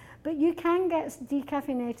that. But you can get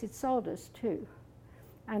decaffeinated sodas too.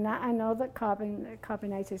 And I know that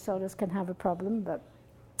carbonated sodas can have a problem, but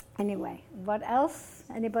anyway. What else?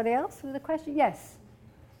 Anybody else with a question? Yes?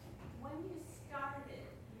 When you started,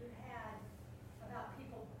 you had about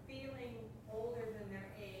people feeling older than their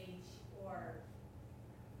age, or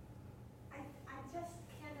I just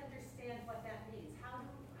can't understand what that means. How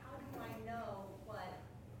do I know what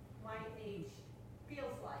my age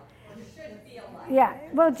feels like or should feel like? Yeah.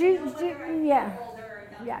 Well, yeah. Older or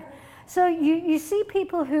younger? Yeah. So you see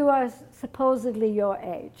people who are supposedly your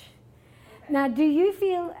age. Okay. Now, do you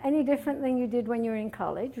feel any different than you did when you were in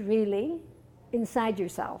college, really, inside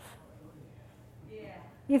yourself? Yeah.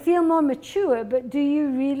 You feel more mature, but do you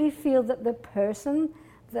really feel that the person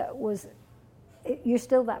that was, you're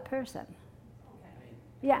still that person? Okay.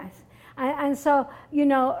 Yes. And so, you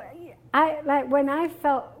know, when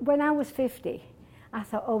I was 50, I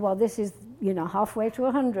thought, oh, well, this is, halfway to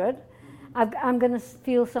 100. I'm going to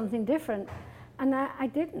feel something different. And I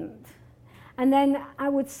didn't. And then I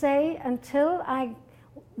would say until I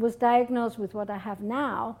was diagnosed with what I have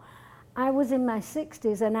now, I was in my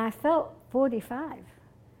 60s and I felt 45.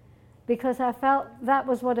 Because I felt that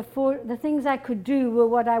was what the things I could do were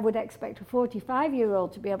what I would expect a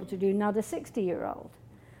 45-year-old to be able to do, not a 60-year-old.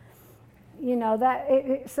 That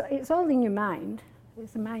it's all in your mind.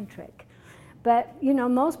 It's a mind trick. But,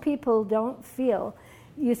 most people don't feel.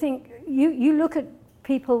 You think, you look at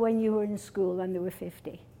people when you were in school and they were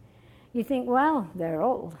 50. You think, well, they're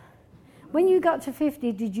old. When you got to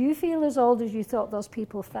 50, did you feel as old as you thought those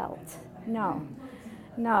people felt? No.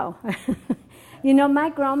 My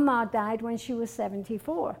grandma died when she was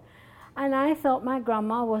 74. And I thought my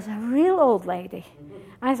grandma was a real old lady.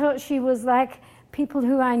 I thought she was like people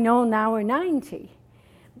who I know now are 90.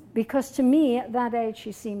 Because to me, at that age,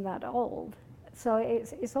 she seemed that old. So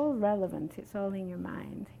it's all relevant. It's all in your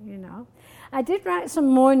mind, I did write some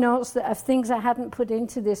more notes of things I hadn't put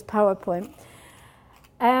into this PowerPoint.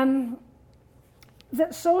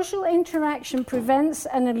 That social interaction prevents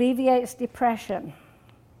and alleviates depression.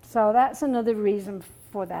 So that's another reason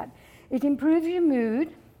for that. It improves your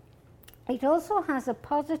mood. It also has a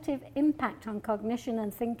positive impact on cognition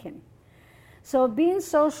and thinking. So being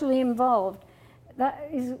socially involved,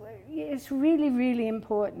 it's really, really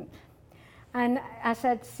important. And I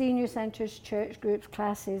said senior centers, church groups,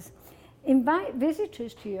 classes. Invite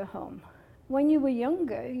visitors to your home. When you were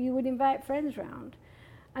younger, you would invite friends round.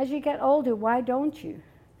 As you get older, why don't you?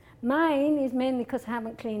 Mine is mainly because I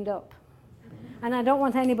haven't cleaned up. And I don't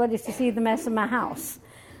want anybody to see the mess of my house,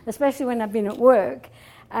 especially when I've been at work.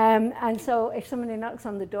 And so if somebody knocks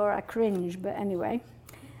on the door, I cringe. But anyway,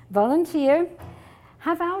 volunteer.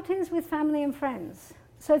 Have outings with family and friends.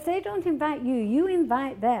 So if they don't invite you, you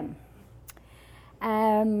invite them.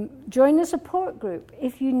 Join a support group.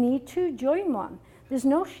 If you need to, join one. There's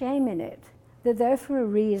no shame in it. They're there for a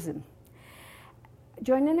reason.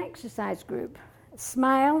 Join an exercise group.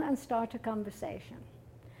 Smile and start a conversation.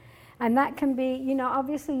 And that can be,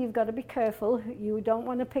 obviously you've got to be careful. You don't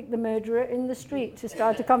want to pick the murderer in the street to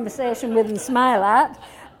start a conversation with and smile at.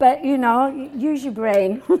 But, use your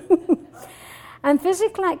brain. And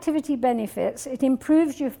physical activity benefits. It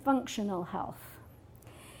improves your functional health.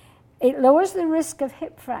 It lowers the risk of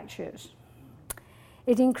hip fractures.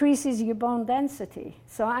 It increases your bone density.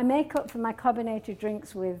 So I make up for my carbonated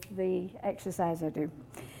drinks with the exercise I do.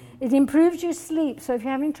 It improves your sleep. So if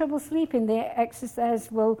you're having trouble sleeping, the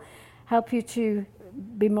exercise will help you to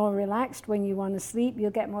be more relaxed when you want to sleep.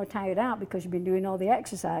 You'll get more tired out because you've been doing all the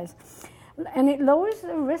exercise. And it lowers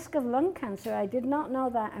the risk of lung cancer. I did not know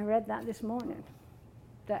that. I read that this morning.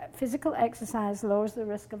 That physical exercise lowers the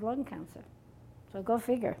risk of lung cancer. So go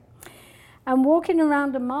figure. And walking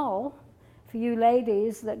around a mall, for you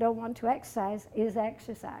ladies that don't want to exercise, is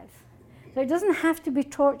exercise. So it doesn't have to be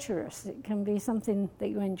torturous. It can be something that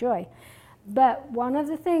you enjoy. But one of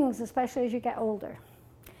the things, especially as you get older,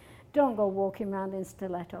 don't go walking around in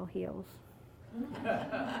stiletto heels.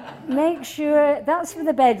 Make sure, that's for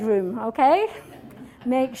the bedroom, okay?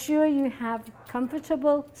 Make sure you have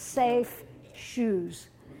comfortable, safe shoes,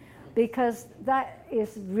 because that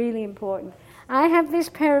is really important. I have this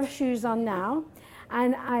pair of shoes on now,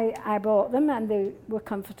 and I bought them, and they were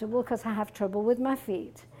comfortable because I have trouble with my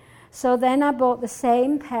feet. So then I bought the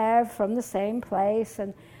same pair from the same place,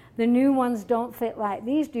 and the new ones don't fit like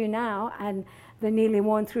these do now, and they're nearly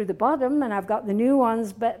worn through the bottom, and I've got the new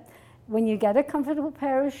ones. But when you get a comfortable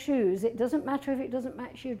pair of shoes, it doesn't matter if it doesn't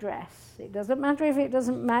match your dress. It doesn't matter if it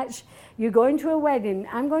doesn't match, you're going to a wedding.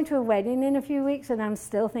 I'm going to a wedding in a few weeks, and I'm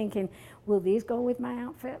still thinking, will these go with my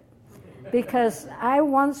outfit? Because I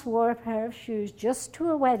once wore a pair of shoes just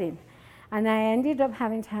to a wedding, and I ended up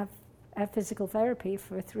having to have physical therapy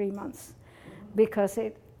for 3 months because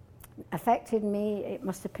it affected me. It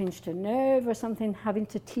must have pinched a nerve or something, having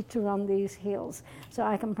to teeter on these heels. So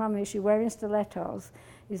I can promise you, wearing stilettos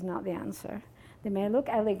is not the answer. They may look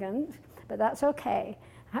elegant, but that's okay.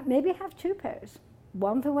 Maybe have 2 pairs.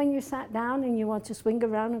 One for when you sat down and you want to swing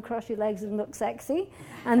around and cross your legs and look sexy,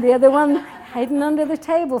 and the other one hidden under the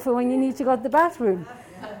table for when you need to go to the bathroom.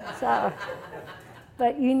 So,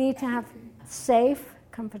 but you need to have safe,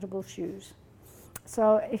 comfortable shoes.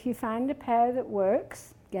 So if you find a pair that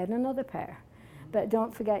works, get another pair. But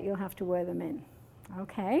don't forget you'll have to wear them in.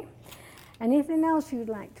 Okay? Anything else you'd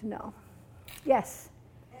like to know? Yes?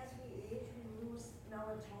 As we age, we lose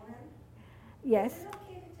melatonin. Yes? Is it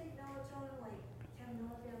okay to take melatonin like 10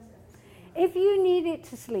 milligrams every single night? If you need it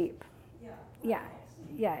to sleep, Yeah.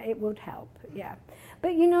 yeah, it would help, yeah.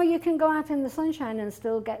 But you know, you can go out in the sunshine and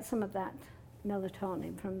still get some of that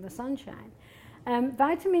melatonin from the sunshine.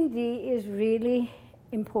 Vitamin D is really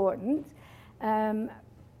important.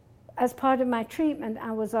 As part of my treatment,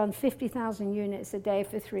 I was on 50,000 units a day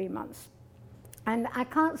for 3 months. And I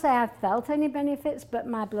can't say I felt any benefits, but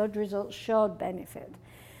my blood results showed benefit.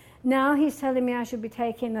 Now he's telling me I should be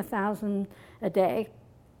taking 1,000 a day.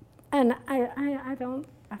 And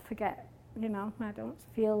I forget, you know, I don't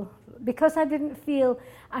feel, because I didn't feel,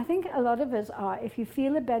 I think a lot of us are, if you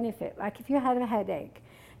feel a benefit, like if you had a headache,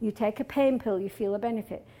 you take a pain pill, you feel a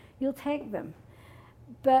benefit, you'll take them.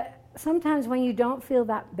 But sometimes when you don't feel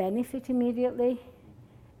that benefit immediately,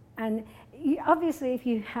 and obviously if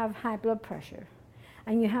you have high blood pressure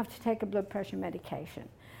and you have to take a blood pressure medication,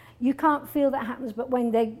 you can't feel that happens, but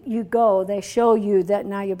when they show you that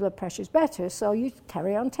now your blood pressure is better, so you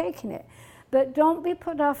carry on taking it. But don't be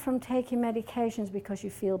put off from taking medications because you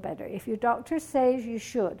feel better. If your doctor says you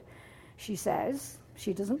should, she says,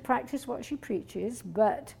 she doesn't practice what she preaches,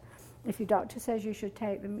 but if your doctor says you should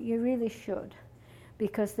take them, you really should,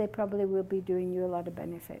 because they probably will be doing you a lot of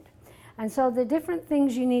benefit. And so the different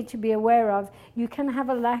things you need to be aware of, you can have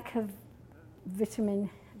a lack of vitamin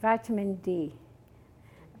D.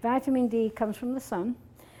 Vitamin D comes from the sun,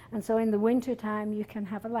 and so in the winter time you can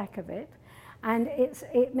have a lack of it. And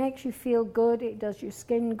it makes you feel good, it does your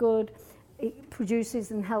skin good, it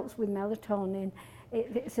produces and helps with melatonin.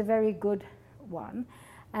 It's a very good one.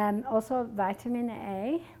 Also vitamin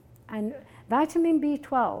A and vitamin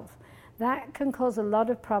B12. That can cause a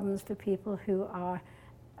lot of problems for people who are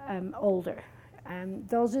older.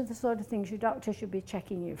 Those are the sort of things your doctor should be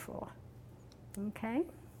checking you for. Okay?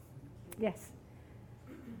 Yes?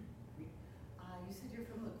 You said you're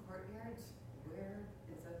from the courtyards. Where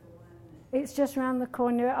is that the one? It's just around the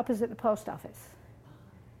corner opposite the post office.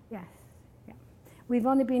 Yes. Yeah. We've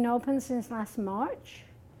only been open since last March,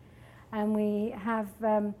 and we have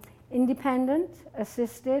independent,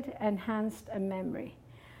 assisted, enhanced, and memory.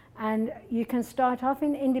 And you can start off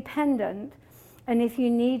in independent, and if you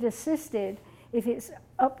need assisted, if it's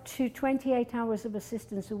up to 28 hours of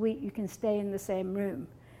assistance a week, you can stay in the same room.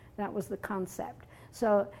 That was the concept.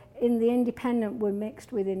 So in the independent, we're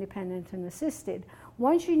mixed with independent and assisted.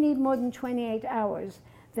 Once you need more than 28 hours,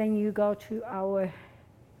 then you go to our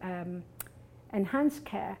enhanced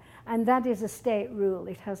care, and that is a state rule.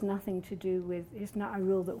 It has nothing to do with, it's not a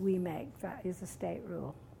rule that we make, that is a state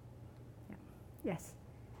rule. Yeah. Yes?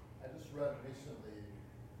 just read recently,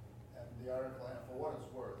 and the article, and for what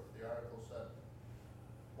it's worth, the article said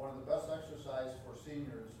one of the best exercise for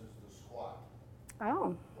seniors is the squat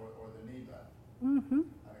Oh. or the knee bend. Mm-hmm.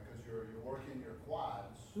 Because you're working your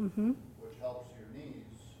quads, Mm-hmm. which helps your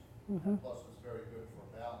knees, Mm-hmm. and plus it's very good for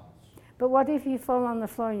balance. But what if you fall on the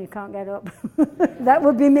floor and you can't get up? That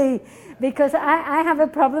would be me, because I have a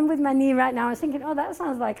problem with my knee right now. I was thinking, oh, that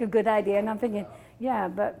sounds like a good idea. And I'm thinking, yeah,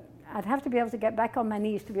 but I'd have to be able to get back on my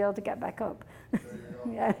knees to be able to get back up. There you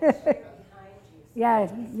go. Yeah.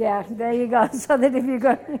 Yeah, there you go. So that if you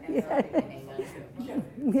go,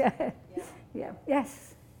 yeah,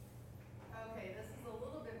 yes. Okay, this is a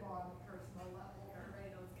little bit more on the personal level.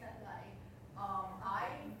 Everybody knows Ken and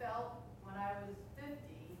I felt when I was 50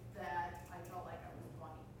 that I felt like I was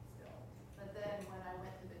 20 still. But then when I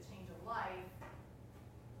went through the change of life,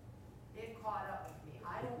 it caught up with me.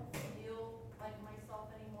 I don't feel like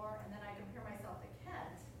myself anymore. And then I compare myself to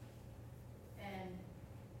Kent. And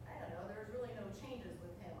I don't know, there's really no changes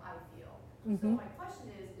with him, I feel. So my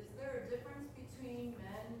question is there a difference between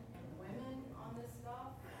men and women on this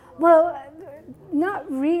stuff? Well,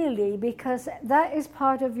 not really, because that is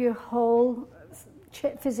part of your whole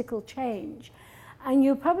physical change. And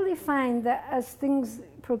you'll probably find that as things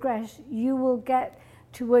progress, you will get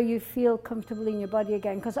to where you feel comfortable in your body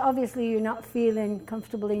again, because obviously you're not feeling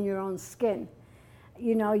comfortable in your own skin.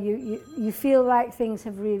 You know, you feel like things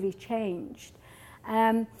have really changed.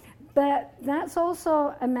 But that's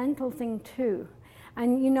also a mental thing too.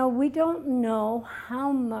 And, you know, we don't know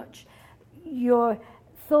how much your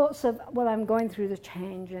thoughts of, well, I'm going through the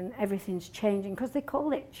change and everything's changing, because they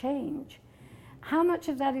call it change. How much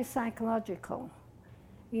of that is psychological?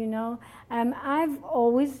 You know, I've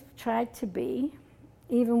always tried to be,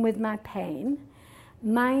 even with my pain,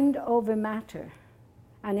 mind over matter.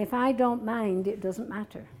 And if I don't mind, it doesn't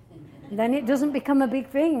matter. Then it doesn't become a big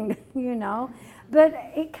thing, you know. But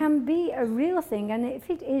it can be a real thing, and if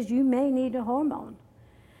it is, you may need a hormone.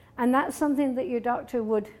 And that's something that your doctor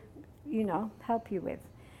would, you know, help you with.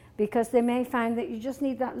 Because they may find that you just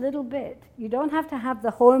need that little bit. You don't have to have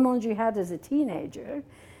the hormones you had as a teenager.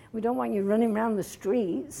 We don't want you running around the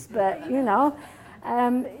streets, but, you know,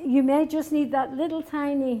 you may just need that little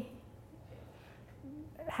tiny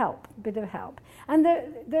bit of help. And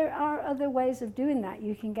there are other ways of doing that.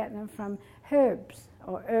 You can get them from herbs,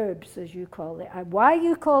 or herbs as you call it. Why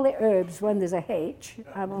you call it herbs when there's a H,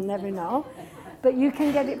 I will never know. But you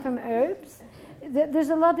can get it from herbs. There's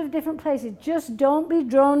a lot of different places. Just don't be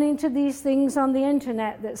drawn into these things on the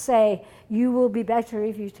internet that say you will be better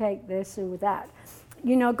if you take this or that.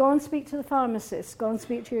 You know, go and speak to the pharmacist, go and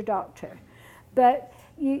speak to your doctor. But,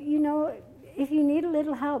 you know, if you need a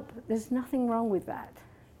little help, there's nothing wrong with that.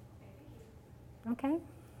 Okay?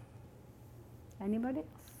 Anybody else?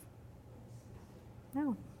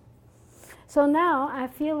 No. So now I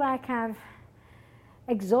feel like I've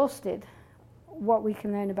exhausted what we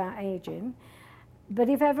can learn about aging. But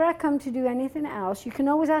if ever I come to do anything else, you can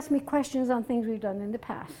always ask me questions on things we've done in the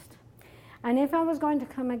past. And if I was going to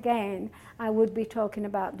come again, I would be talking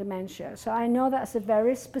about dementia. So I know that's a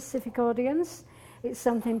very specific audience. It's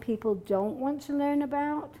something people don't want to learn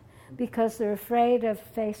about because they're afraid of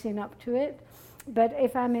facing up to it. But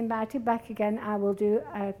if I'm invited back again, I will do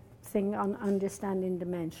a thing on understanding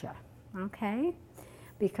dementia, okay?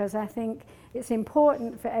 Because I think it's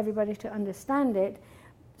important for everybody to understand it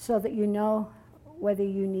so that you know whether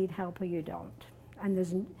you need help or you don't. And there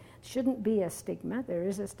shouldn't be a stigma. There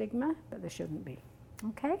is a stigma, but there shouldn't be,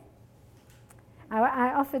 okay?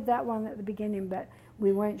 I offered that one at the beginning, but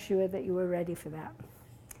we weren't sure that you were ready for that.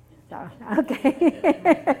 So,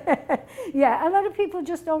 okay. Yeah, a lot of people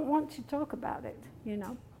just don't want to talk about it, you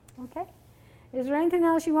know. Okay? Is there anything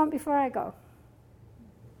else you want before I go?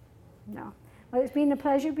 No. Well, it's been a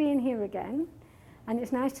pleasure being here again. And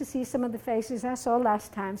it's nice to see some of the faces I saw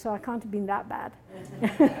last time, so I can't have been that bad.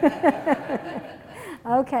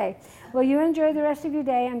 Okay. Well, you enjoy the rest of your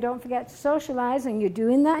day, and don't forget to socialize, and you're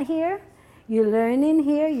doing that here. You're learning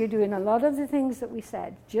here. You're doing a lot of the things that we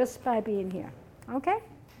said just by being here. Okay?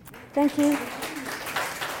 Thank you.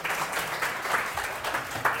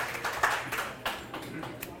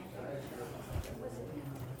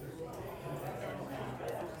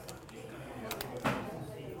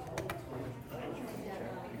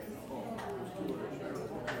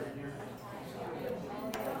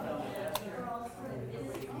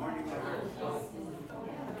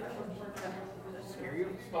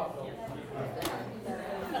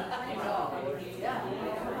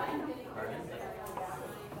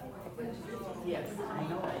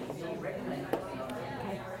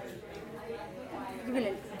 You're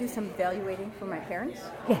going to do some evaluating for my parents?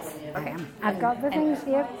 Yes, I am. I've got the things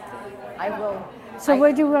here. I will. So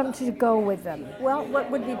where do you want to go with them? Well,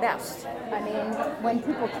 what would be best? I mean, when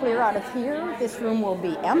people clear out of here, this room will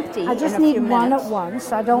be empty. I just in a need few one minutes. at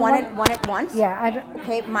once. I don't One want. at once? Yeah. I don't,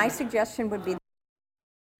 Okay, my suggestion would be